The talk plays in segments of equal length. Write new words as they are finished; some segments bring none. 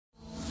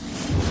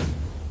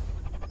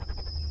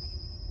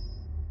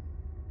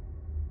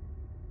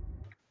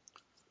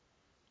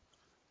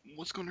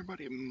What's going on,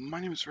 everybody? My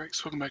name is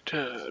Rex. Welcome back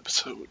to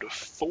episode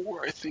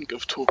 4, I think,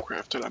 of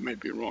Toolcrafted. I may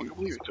be wrong. I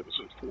believe it's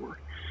episode 4.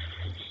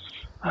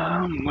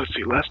 Let's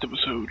see. Last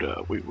episode,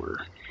 we were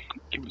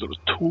giving a little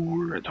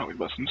tour and talking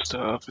about some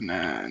stuff, and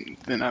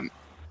then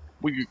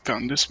we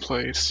found this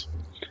place,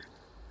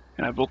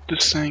 and I built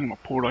this thing. My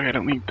portal, I had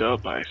it linked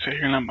up. I sat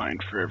here and I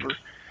mined forever.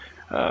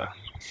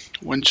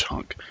 One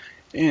chunk,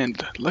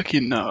 and lucky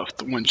enough,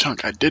 the one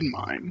chunk I did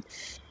mine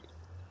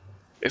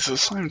is a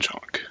slime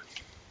chunk.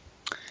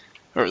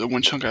 Or the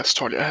one chunk I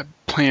started. I had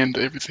planned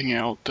everything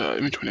out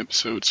in between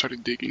episodes,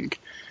 started digging.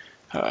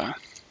 I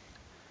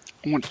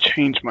want to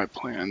change my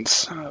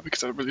plans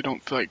because I really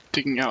don't feel like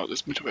digging out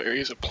as much of an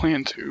area as I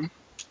plan to.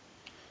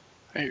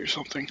 I hear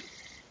something.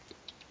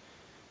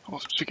 I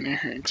was speaking of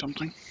hearing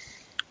something.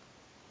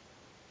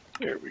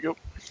 There we go.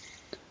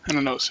 And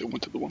I noticed it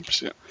went to the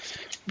 1%.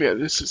 But yeah,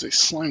 this is a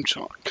slime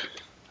chunk.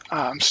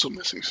 I'm still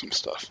missing some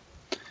stuff.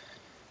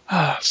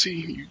 See,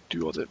 you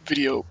do all that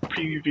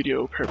preview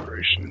video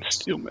preparation and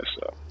still mess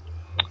up.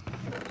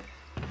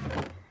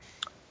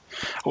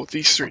 Oh,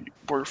 these 3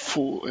 were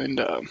full, and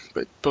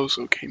but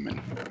Bozo came in.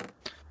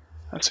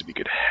 I said he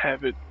could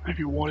have it if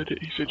he wanted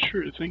it. He said,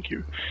 sure, thank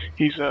you.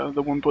 He's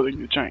the one building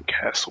the giant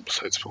castle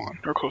beside spawn,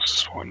 or close to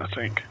spawn, I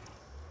think.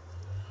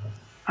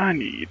 I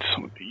need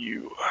some of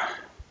you.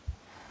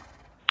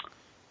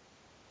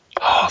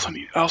 Oh,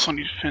 I also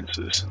need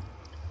fences.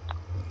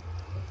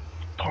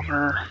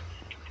 Bummer.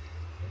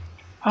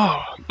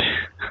 Oh,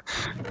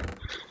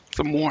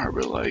 the more I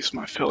realize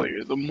my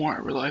failure, the more I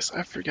realize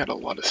I forgot a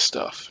lot of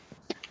stuff.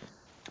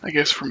 I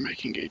guess we're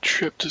making a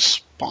trip to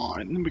spawn.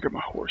 Let me grab my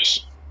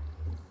horse.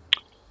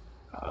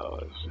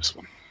 This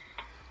one.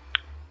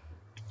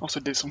 Also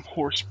did some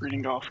horse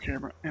breeding off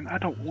camera, and I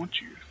don't want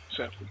you,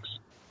 saplings.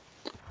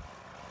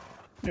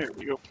 There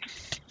we go.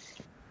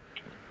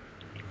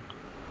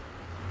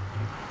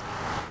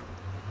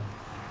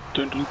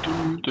 Dun dun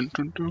dun dun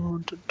dun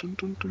dun dun dun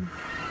dun dun.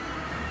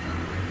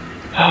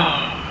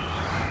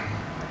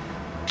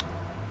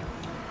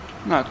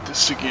 Not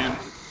this again.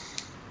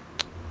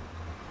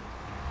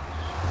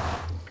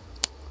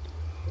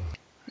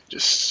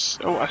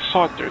 Oh, I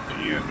saw it there at the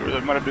end, or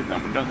there might have been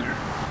that one down there.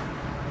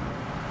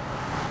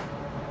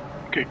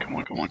 Okay, come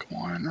on, come on, come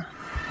on.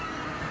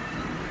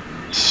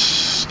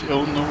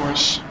 Still no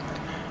horse.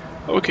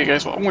 Okay,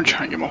 guys, well, I want to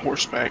try and get my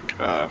horse back.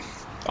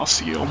 I'll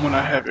see you when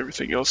I have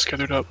everything else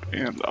gathered up,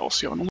 and I'll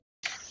see you on the.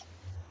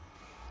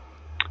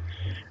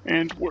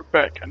 And we're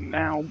back. I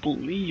now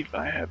believe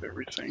I have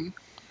everything,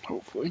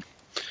 hopefully.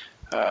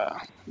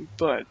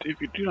 But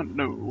if you do not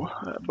know,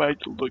 by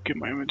the look at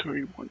my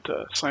inventory, what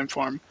slime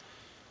farm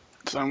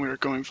design we were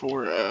going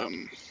for, I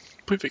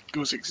believe it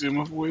was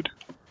Exuma Void.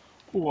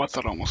 Oh, I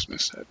thought I almost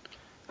missed that.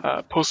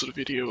 Posted a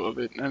video of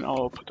it, and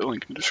I'll put the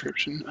link in the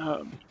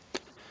description.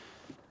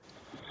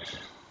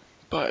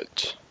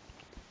 But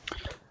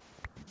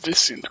this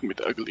seems to be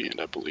the ugly end,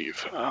 I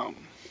believe.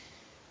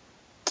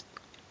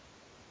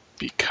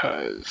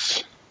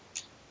 Because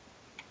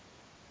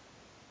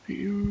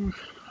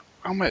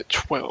I'm at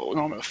 12,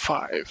 no, I'm at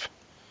 5.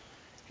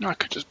 You know, I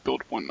could just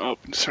build one up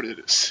and start it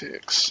at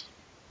 6.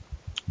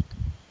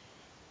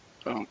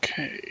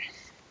 Okay.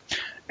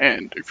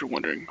 And if you're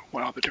wondering,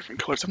 wow, the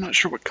different colors, I'm not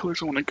sure what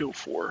colors I want to go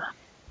for.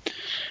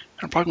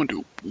 I'm probably going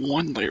to do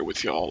one layer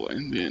with y'all,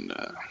 and then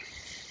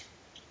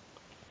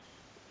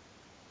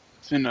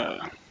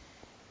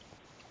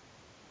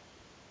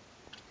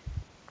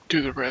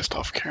do the rest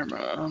off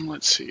camera.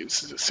 Let's see,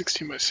 this is a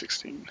 16 by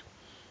 16.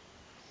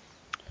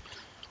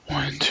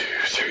 1, 2,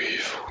 3,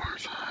 4,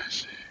 5,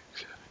 6,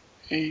 7,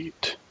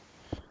 8.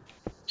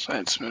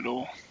 Sides,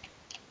 middle.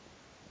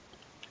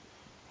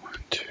 1,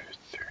 2,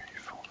 3,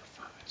 4,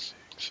 5, 6,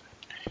 7,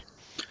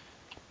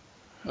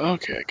 8.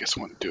 Okay, I guess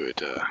I want to do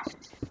it.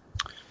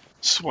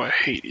 This is why I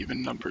hate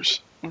even numbers.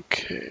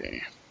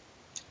 Okay.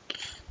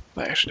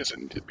 That actually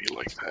doesn't need to be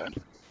like that.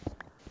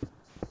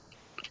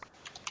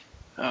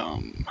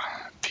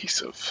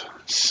 Piece of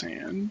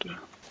sand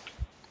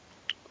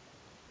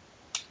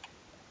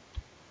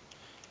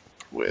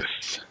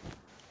with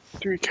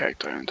 3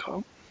 cacti on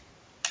top.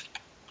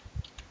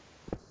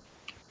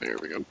 There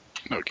we go.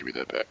 No, give me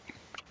that back.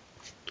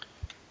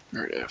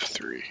 We're at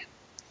F3.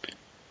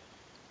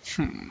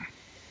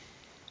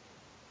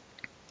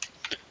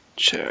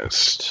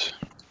 Chest.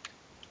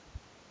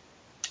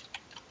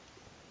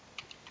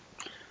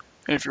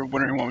 And if you're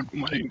wondering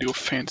what I can do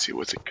fancy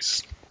with it,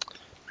 because,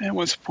 man,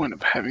 what's the point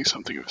of having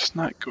something if it's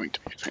not going to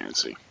be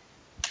fancy?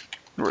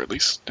 Or at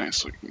least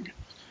nice looking.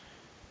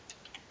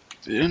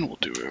 Then we'll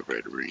do a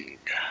red ring.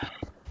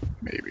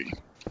 Maybe.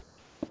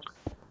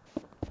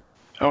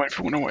 Oh, and if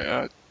you wonder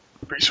what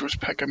resource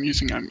pack I'm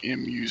using a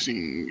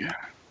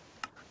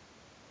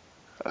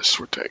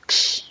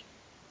Sortex.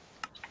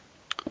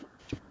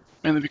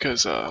 Mainly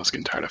because I was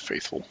getting tired of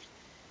Faithful.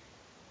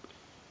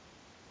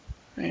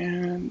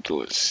 And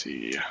let's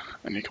see,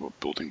 I need a couple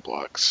building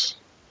blocks.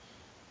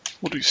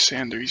 We'll do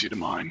sand, they're easy to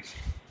mine.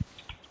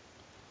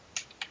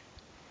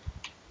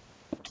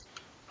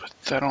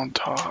 Put that on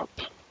top.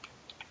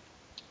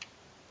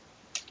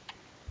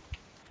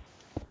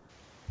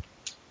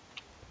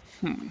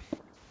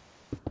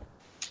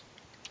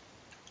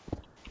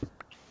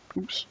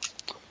 Oops.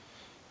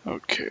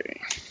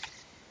 Okay.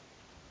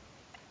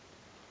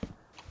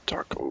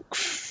 Dark oak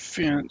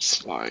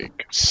fence,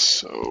 like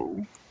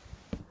so.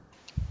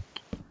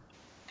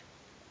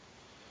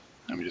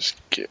 Let me just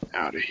get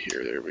out of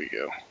here. There we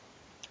go.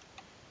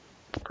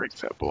 Break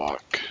that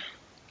block.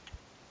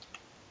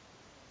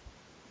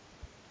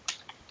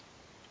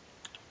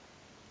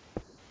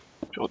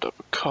 Build up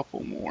a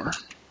couple more.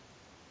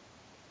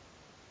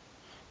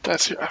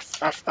 That's it.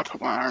 I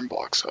put my iron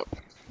blocks up.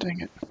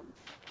 Dang it.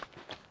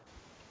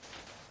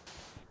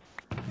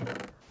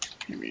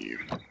 Give me you.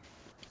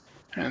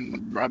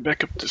 And right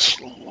back up this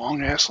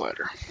long ass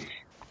ladder.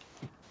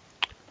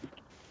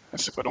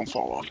 That's if I don't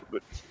fall off of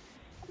it.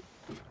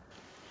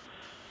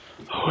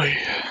 Wait.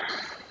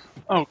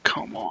 Oh,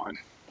 come on.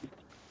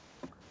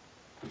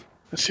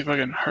 Let's see if I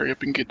can hurry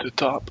up and get to the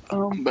top.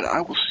 But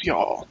I will see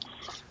y'all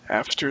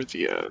after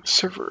the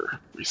server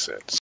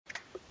resets.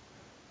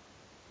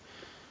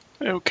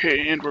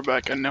 Okay, and we're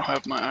back. I now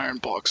have my iron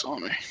blocks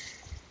on me.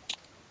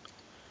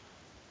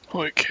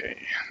 Okay,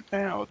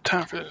 now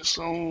time for this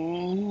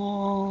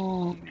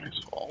long.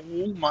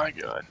 Oh my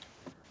god.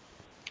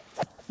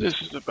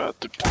 This is about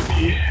to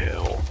be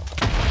hell.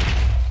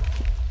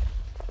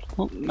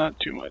 Well, not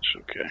too much,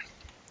 okay.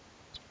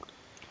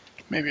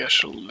 Maybe I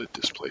should have lit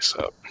this place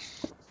up.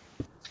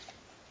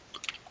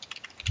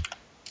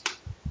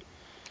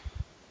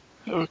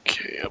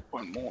 Okay, up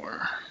one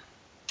more.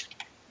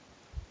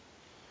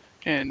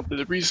 And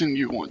the reason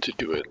you want to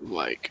do it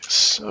like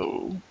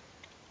so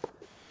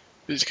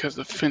is because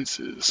the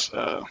fences,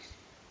 oh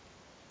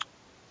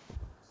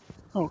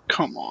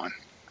come on.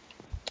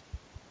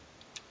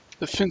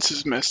 The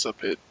fences mess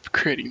up it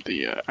creating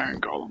the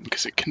iron golem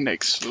because it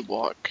connects to the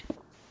block.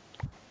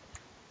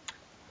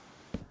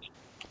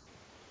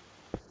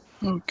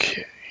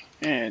 Okay,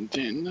 and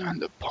then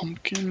the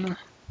pumpkin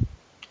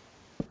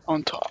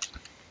on top.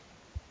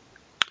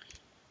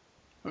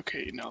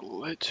 Okay, now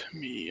let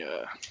me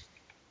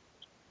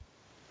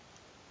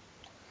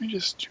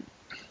just do,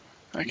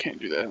 I can't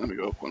do that, let me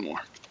go up one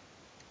more.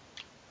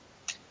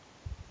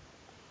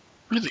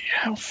 Really,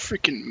 how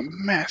freaking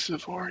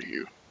massive are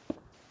you?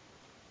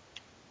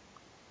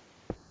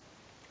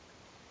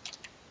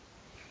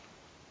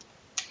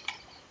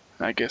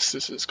 I guess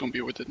this is going to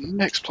be where the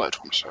next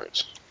platform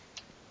starts.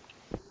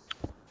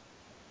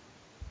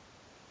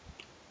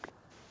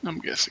 I'm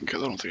guessing,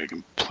 because I don't think I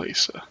can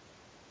place a...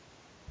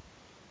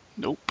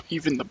 Nope,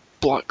 even the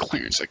block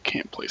clearance, I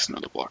can't place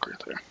another block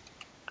right there.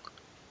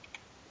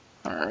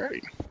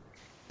 Alright.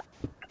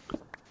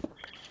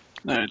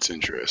 That's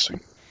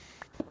interesting.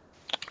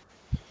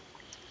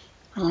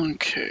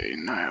 Okay,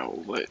 now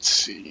let's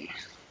see.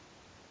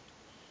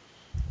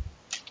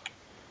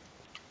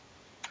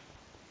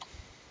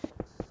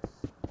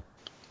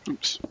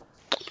 Oops.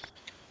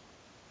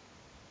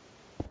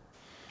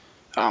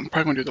 I'm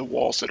probably going to do the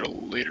walls at a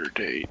later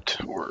date,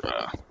 or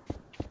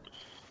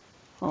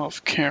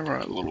off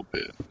camera a little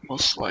bit,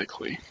 most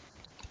likely.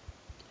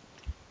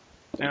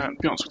 And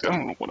to be honest with you, I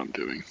don't know what I'm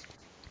doing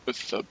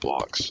with the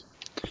blocks.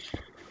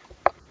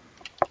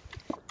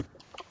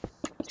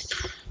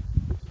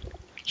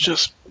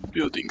 Just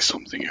building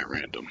something at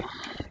random.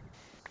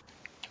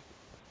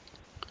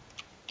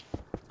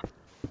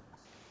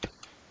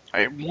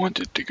 I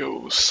wanted to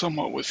go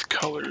somewhat with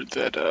color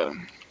that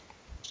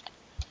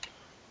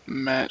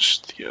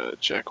matched the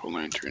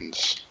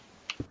jack-o'-lanterns.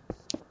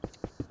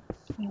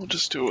 We'll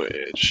just do an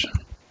edge.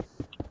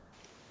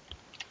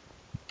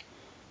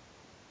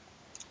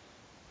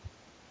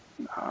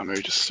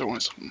 Maybe just throw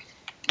in some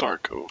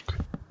dark oak.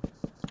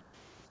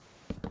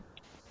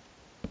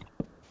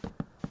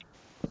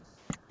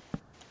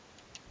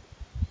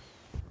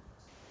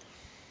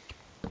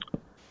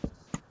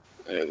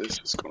 Yeah, this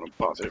is gonna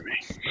bother me.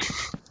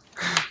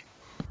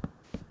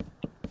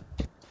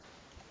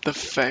 The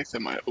fact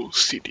that my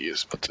OCD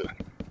is about to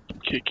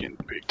kick in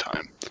big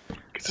time.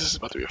 Because this is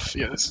about to be a,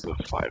 yeah, this is a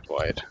 5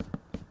 wide.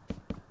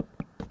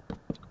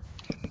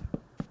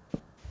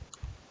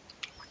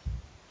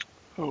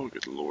 Oh,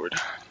 good lord.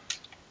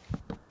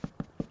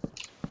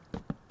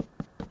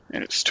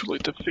 And it's too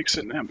late to fix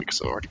it now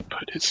because I already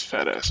put his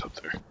fat ass up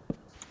there.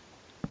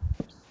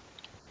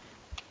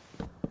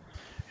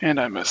 And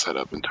I messed that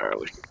up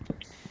entirely.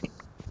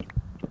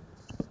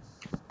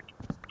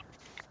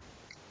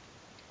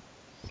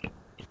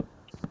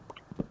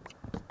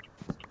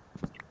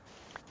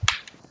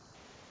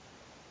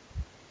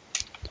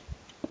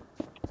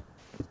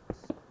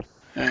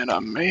 And I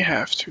may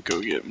have to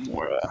go get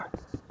more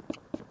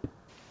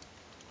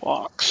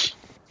blocks.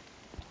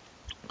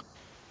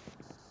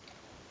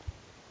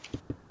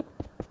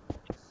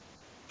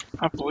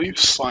 I believe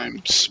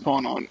slime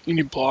spawn on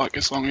any block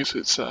as long as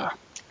it's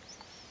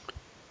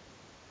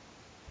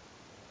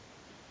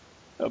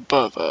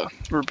above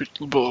or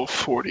below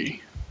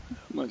 40.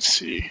 Let's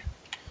see.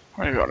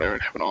 I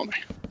already have it on me.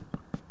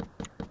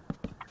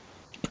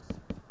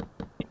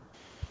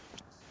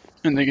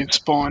 And they can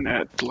spawn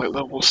at like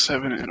level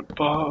 7 and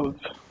above.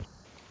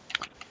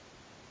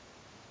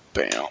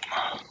 Bam.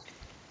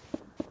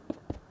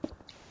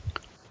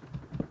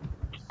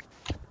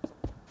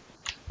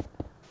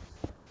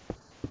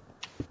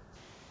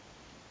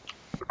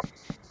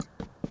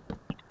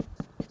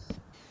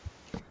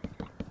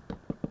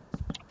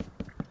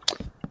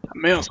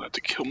 may also have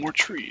to kill more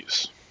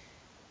trees.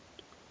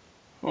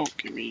 Oh,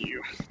 give me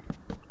you.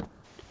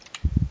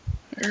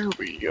 There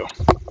we go.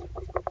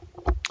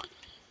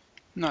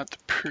 Not the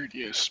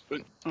prettiest,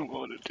 but oh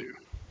well to do.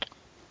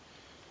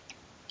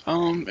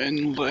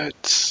 And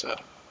let's,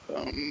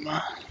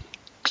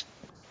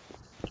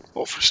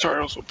 well, for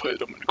starters, we'll put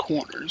them in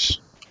corners.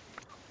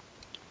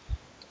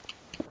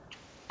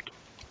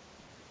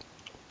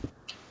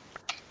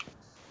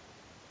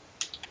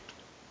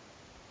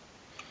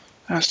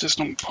 That's just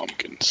no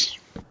pumpkins.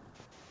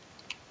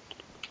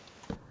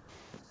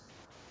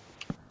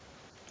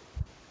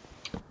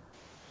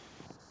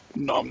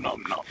 Nom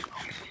nom nom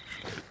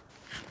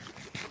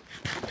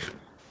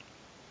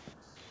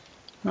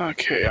nom.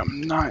 Okay,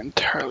 I'm not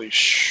entirely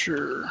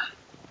sure.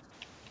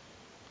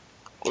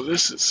 Well,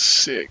 this is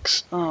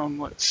 6.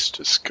 Let's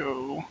just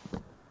go.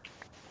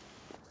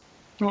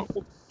 Oh,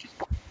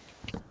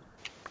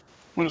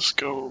 let's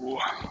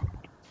go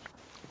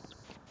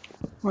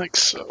like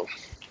so.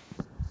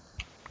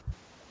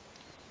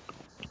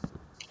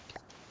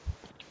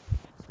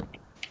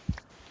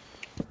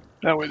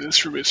 That way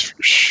this room is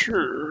for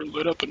sure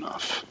lit up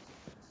enough.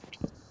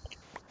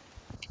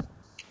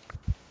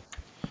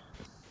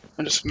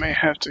 I just may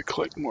have to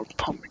collect more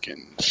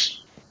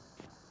pumpkins.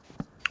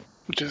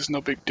 Which is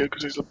no big deal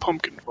because there's a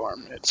pumpkin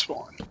farm at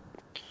spawn.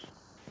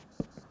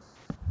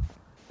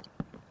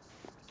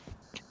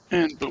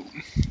 And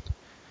boom.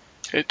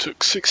 It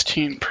took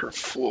 16 per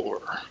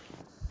floor.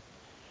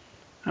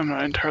 I'm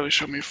not entirely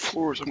sure how many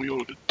floors I'm going to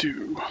be able to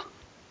do.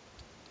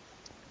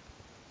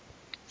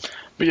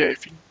 But yeah,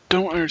 if you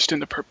don't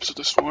understand the purpose of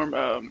this farm,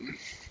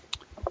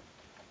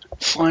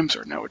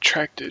 slimes are now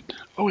attracted.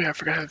 Oh yeah, I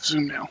forgot I have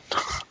zoom now.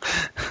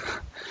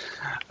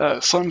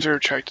 Slimes are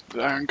attracted to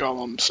the iron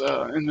golems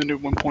in the new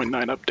 1.9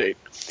 update.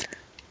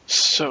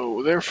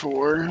 So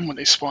therefore, when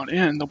they spawn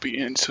in, they'll be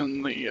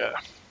instantly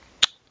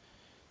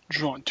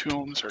drawn to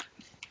them, or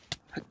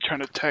trying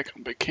to attack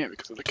them, but can't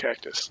because of the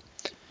cactus.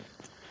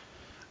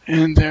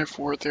 And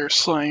therefore, their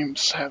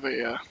slimes have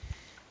a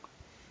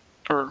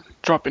or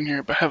drop in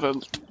here, but have a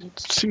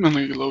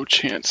seemingly low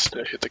chance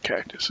to hit the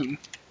cactus and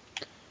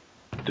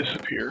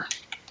disappear.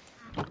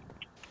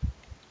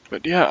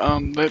 But yeah,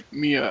 let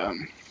me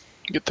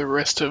get the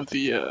rest of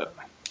the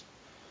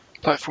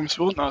platforms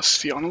built, and I'll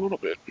see you on a little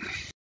bit.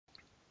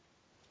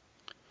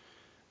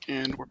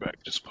 And we're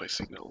back, just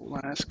placing the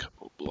last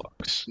couple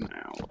blocks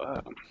now.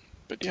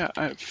 But yeah,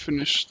 I have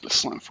finished the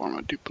slime farm,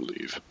 I do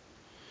believe.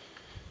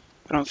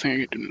 I don't think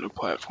I can do another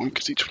platform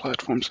because each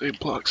platform's 8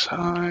 blocks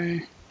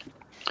high.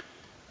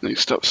 And they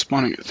stop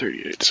spawning at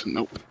 38, so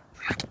nope.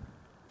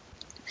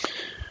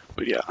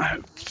 But yeah, I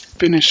have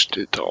finished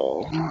it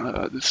all.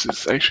 This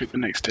is actually the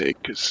next day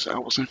because I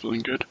wasn't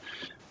feeling good.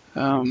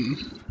 But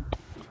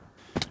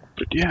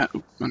yeah,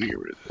 I'm gonna get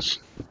rid of this.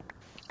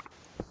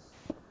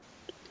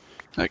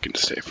 I can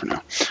stay for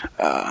now.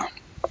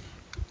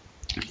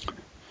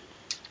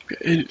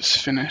 It is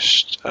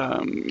finished.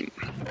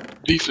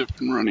 These have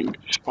been running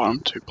these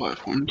bottom 2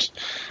 platforms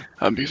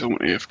because I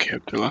went AFK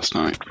up there last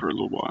night for a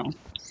little while.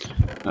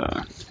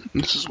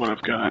 This is what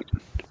I've got.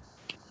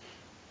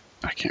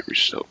 I can't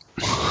reach it up.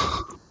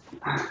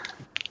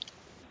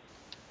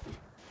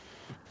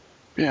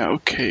 Yeah,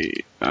 okay.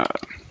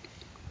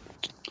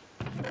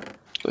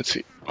 Let's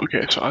see.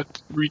 Okay, so I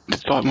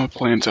rethought my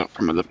plans out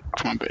from my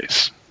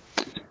base.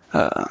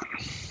 I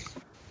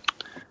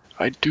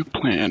do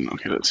plan.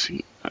 Okay, let's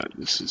see.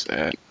 This is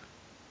at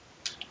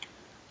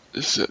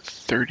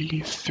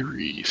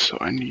 33, so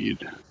I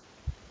need.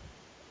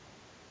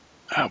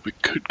 We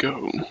could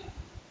go.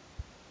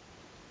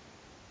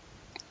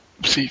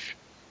 See if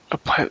the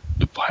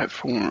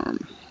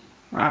platform.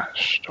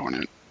 Gosh, darn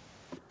it.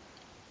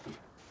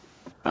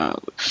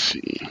 Let's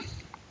see.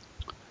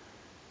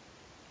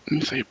 Let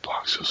me say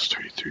blocks was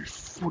 33,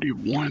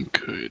 41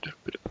 could,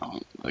 but I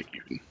don't like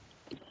even.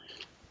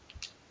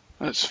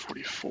 That's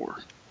 44.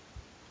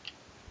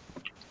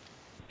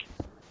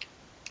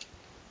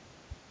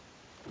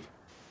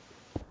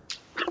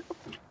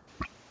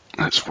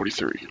 That's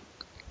 43.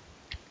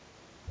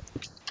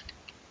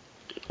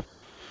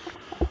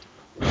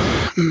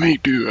 May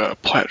do a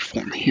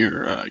platform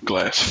here,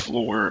 glass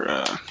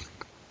floor,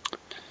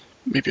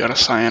 maybe out of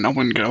cyan. I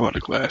wouldn't get a lot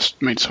of glass,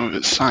 made some of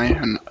it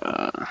cyan.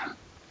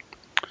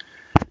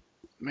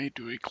 May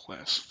do a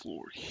glass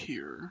floor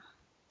here.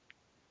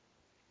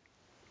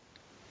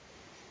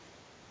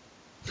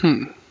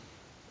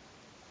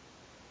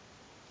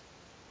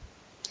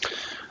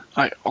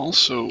 I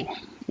also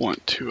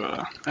want to,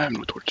 I have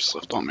no torches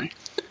left on me.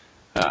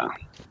 I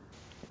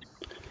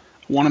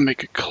want to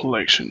make a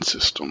collection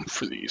system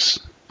for these.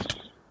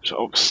 So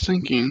I was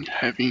thinking of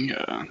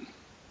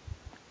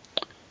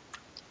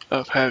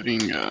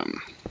having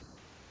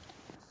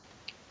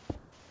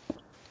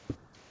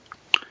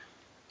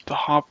the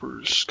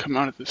hoppers come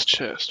out of this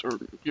chest, or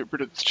get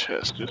rid of this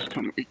chest. Just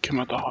come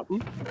out the hopper.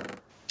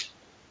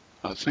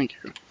 Thank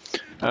you.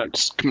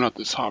 Just come out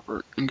this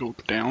hopper and go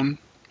down,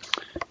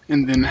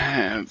 and then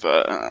have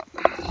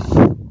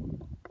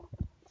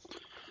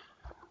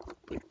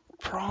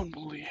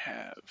probably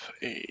have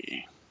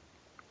a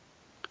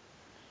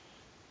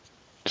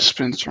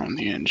dispenser on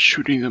the end,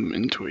 shooting them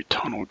into a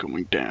tunnel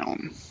going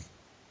down.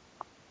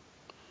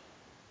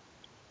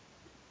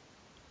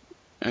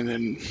 And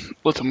then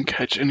let them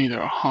catch either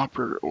a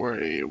hopper or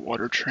a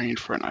water train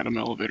for an item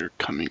elevator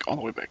coming all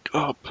the way back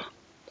up.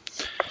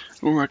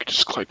 Or I could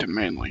just collect it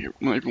manually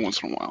every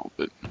once in a while,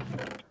 but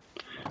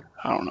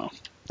I don't know.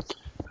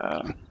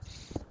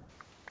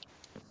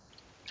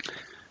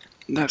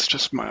 That's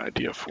just my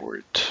idea for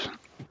it.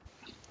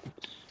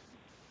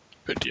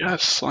 But yeah,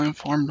 Slime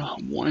Farm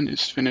 1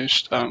 is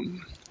finished. Yeah,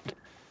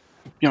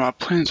 my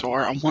plans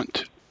are, I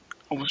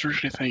was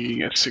originally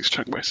thinking a 6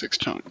 chunk by 6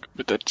 chunk,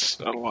 but that's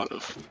a lot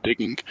of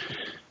digging.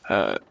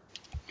 Let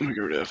me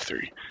go to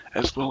F3.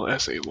 As well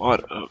as a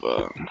lot of,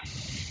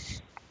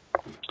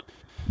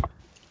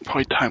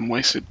 probably time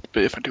wasted,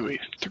 but if I do a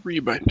 3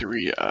 by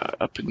 3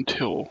 up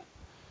until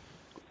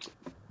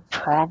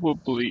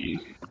probably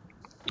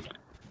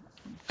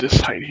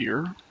this height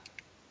here,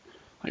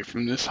 like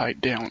from this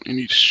height down, and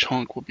each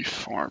chunk will be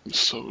farmed.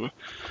 So,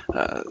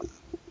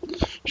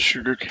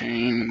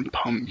 sugarcane,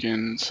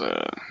 pumpkins,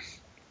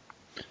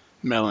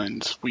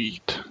 melons,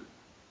 wheat.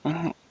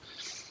 I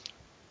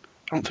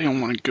don't think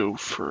I want to go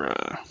for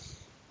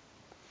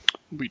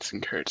wheats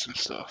and carrots and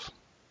stuff,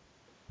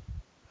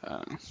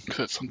 because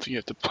that's something you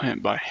have to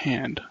plant by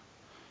hand.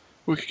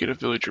 We could get a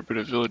villager, but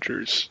a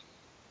villager's...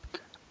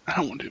 I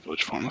don't want to do a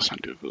village farm. Let's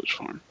not do a village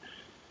farm.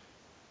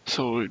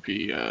 So it would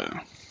be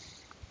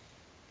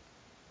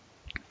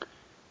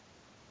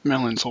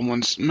melons on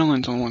one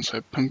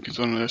side, pumpkins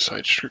on the other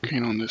side,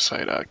 sugarcane on this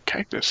side,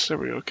 cactus. There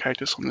we go,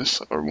 cactus on this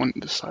or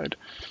this side.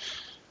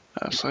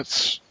 So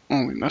that's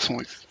only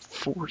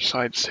 4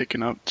 sides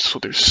taken up. So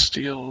there's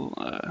still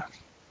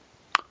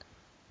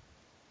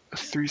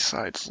 3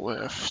 sides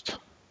left.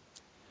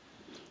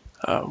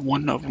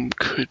 One of them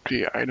could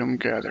be item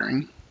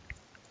gathering.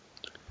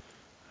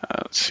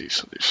 Let's see.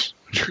 So there's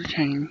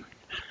sugarcane.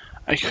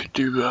 I could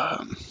do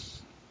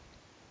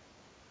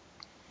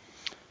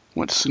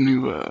what's the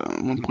new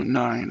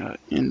 1.9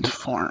 end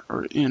farm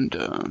or end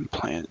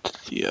plant?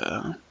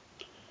 The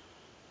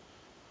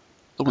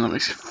one that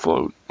makes it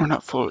float, or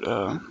not float,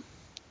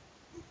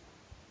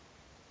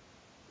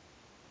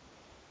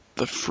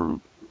 the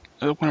fruit,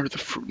 whatever the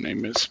fruit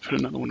name is, put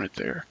another one right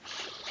there.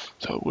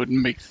 So it would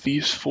make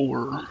these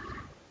 4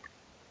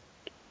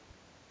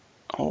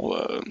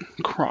 all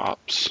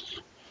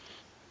crops.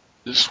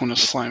 This one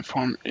is slime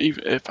farm.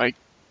 Even if I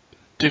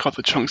take all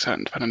the chunks out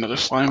and find another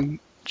slime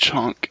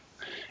chunk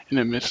in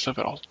the midst of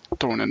it, I'll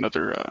throw in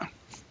another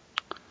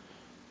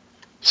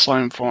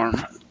slime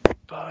farm.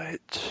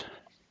 But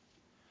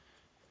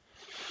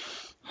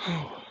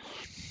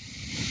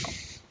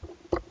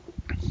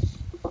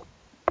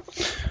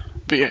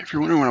But yeah, if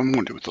you're wondering what I'm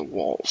going to do with the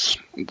walls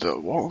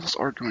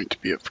are going to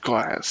be of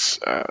glass,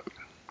 but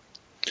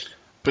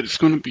it's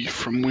going to be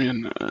from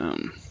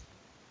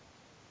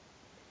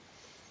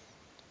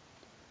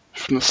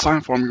from the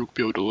slime farm you'll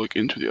be able to look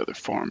into the other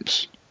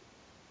farms.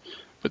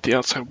 But the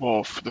outside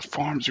wall for the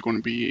farms are going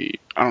to be,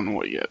 I don't know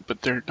what yet,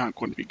 but they're not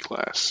going to be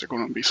glass. They're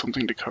going to be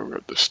something to cover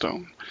up the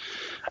stone.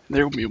 And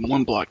there will be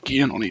 1 block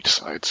in on each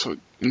side, so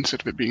instead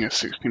of it being a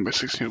 16 by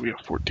 16, it'll be a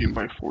 14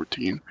 by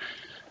 14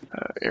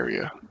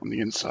 area on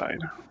the inside,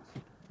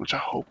 which I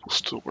hope will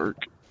still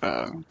work.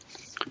 I'll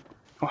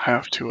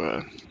have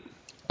to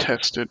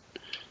test it.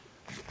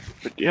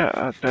 But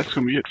yeah, that's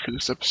going to be it for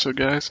this episode,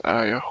 guys.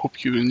 I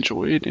hope you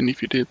enjoyed, and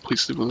if you did,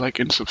 please leave a like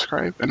and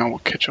subscribe, and I will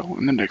catch y'all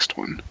in the next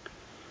one.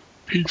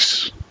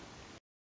 Peace.